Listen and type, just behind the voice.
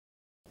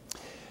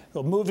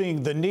Well,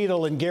 moving the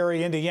needle in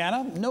Gary,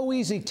 Indiana, no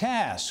easy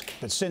task.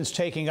 But since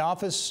taking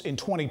office in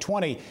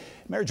 2020,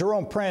 Mayor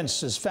Jerome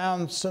Prince has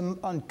found some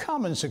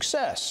uncommon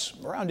success.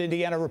 Around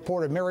Indiana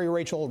reporter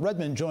Mary-Rachel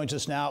Redman joins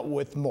us now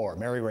with more.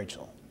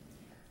 Mary-Rachel.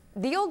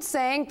 The old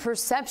saying,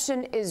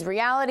 perception is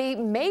reality,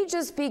 may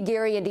just be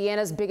Gary,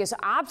 Indiana's biggest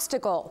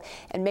obstacle.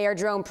 And Mayor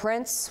Jerome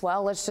Prince,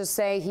 well, let's just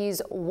say he's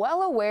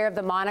well aware of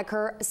the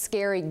moniker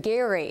Scary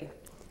Gary.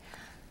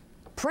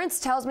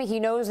 Prince tells me he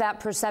knows that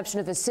perception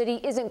of the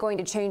city isn't going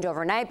to change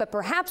overnight, but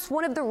perhaps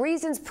one of the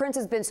reasons Prince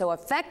has been so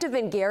effective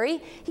in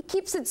Gary, he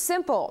keeps it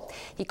simple.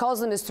 He calls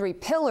them his 3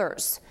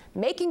 pillars: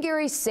 making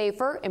Gary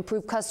safer,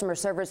 improve customer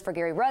service for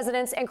Gary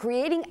residents, and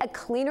creating a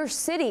cleaner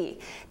city.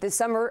 This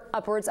summer,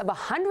 upwards of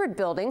 100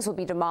 buildings will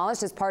be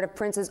demolished as part of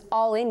Prince's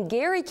All In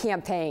Gary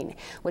campaign,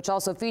 which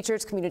also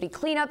features community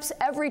cleanups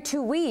every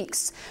 2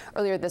 weeks.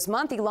 Earlier this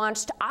month, he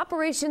launched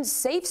Operation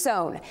Safe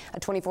Zone, a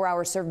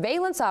 24-hour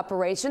surveillance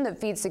operation that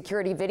feeds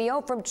security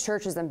video from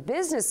churches and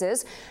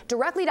businesses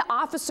directly to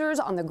officers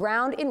on the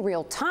ground in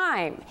real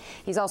time.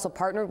 He's also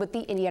partnered with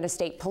the Indiana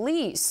State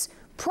Police.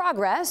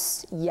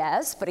 Progress,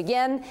 yes, but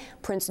again,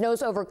 Prince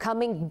knows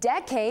overcoming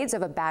decades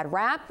of a bad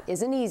rap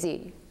isn't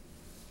easy.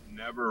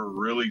 Never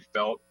really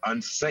felt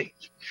unsafe.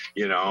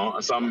 You know,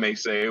 some may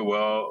say,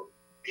 well,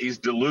 he's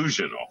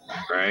delusional,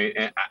 right?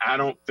 And I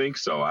don't think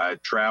so. I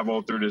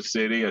travel through the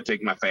city. I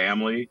take my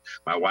family.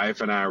 My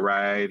wife and I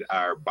ride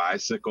our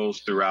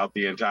bicycles throughout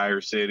the entire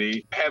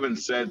city. Having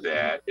said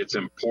that, it's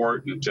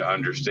important to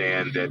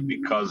understand that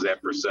because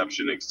that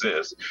perception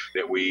exists,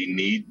 that we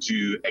need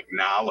to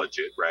acknowledge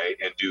it, right?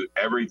 And do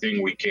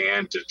everything we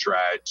can to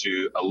try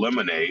to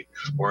eliminate,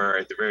 or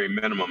at the very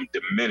minimum,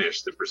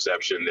 diminish the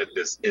perception that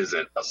this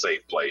isn't a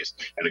safe place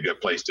and a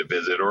good place to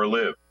visit or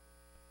live.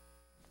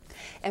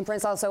 And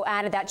Prince also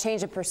added that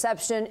change of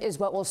perception is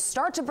what will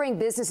start to bring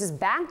businesses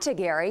back to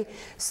Gary,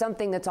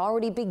 something that's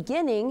already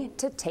beginning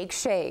to take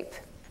shape.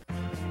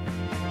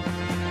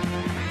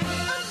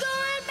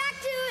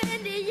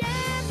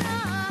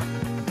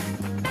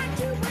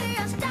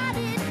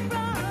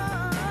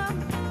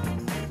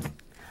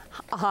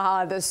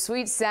 The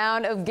sweet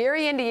sound of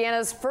Gary,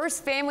 Indiana's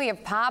first family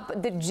of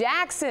pop, the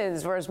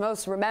Jacksons, or as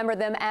most remember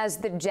them as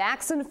the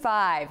Jackson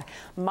 5.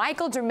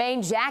 Michael,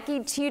 Jermaine,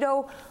 Jackie,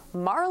 Tito,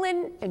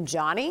 Marlon, and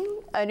Johnny.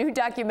 A new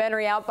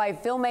documentary out by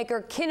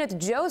filmmaker Kenneth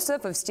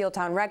Joseph of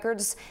Steeltown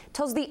Records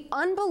tells the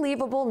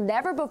unbelievable,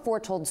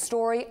 never-before-told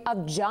story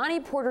of Johnny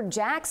Porter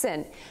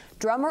Jackson,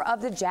 drummer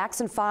of the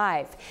Jackson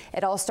 5.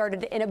 It all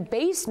started in a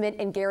basement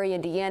in Gary,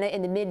 Indiana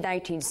in the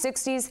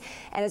mid-1960s,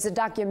 and as the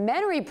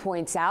documentary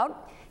points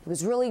out, it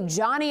was really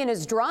Johnny and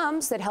his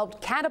drums that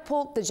helped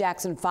catapult the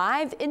Jackson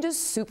 5 into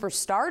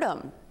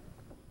superstardom.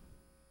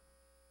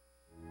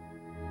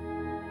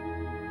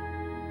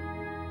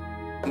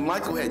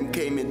 Michael hadn't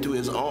came into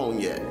his own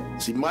yet.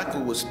 See,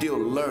 Michael was still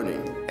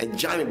learning, and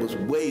Johnny was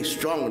way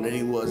stronger than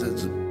he was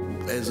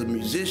as a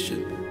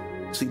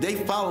musician. See, they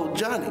followed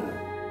Johnny.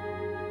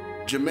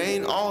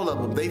 Jermaine, all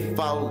of them, they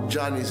followed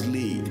Johnny's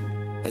lead.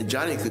 And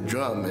Johnny could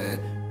drum,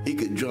 man. He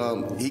could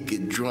drum.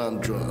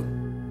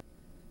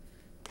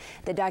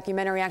 The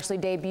documentary actually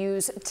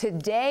debuts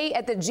today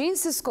at the Gene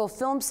Siskel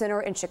Film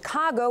Center in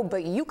Chicago,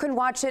 but you can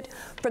watch it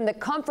from the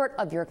comfort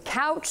of your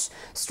couch.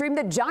 Stream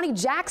the Johnny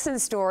Jackson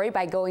story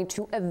by going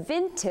to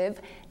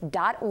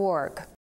eventive.org.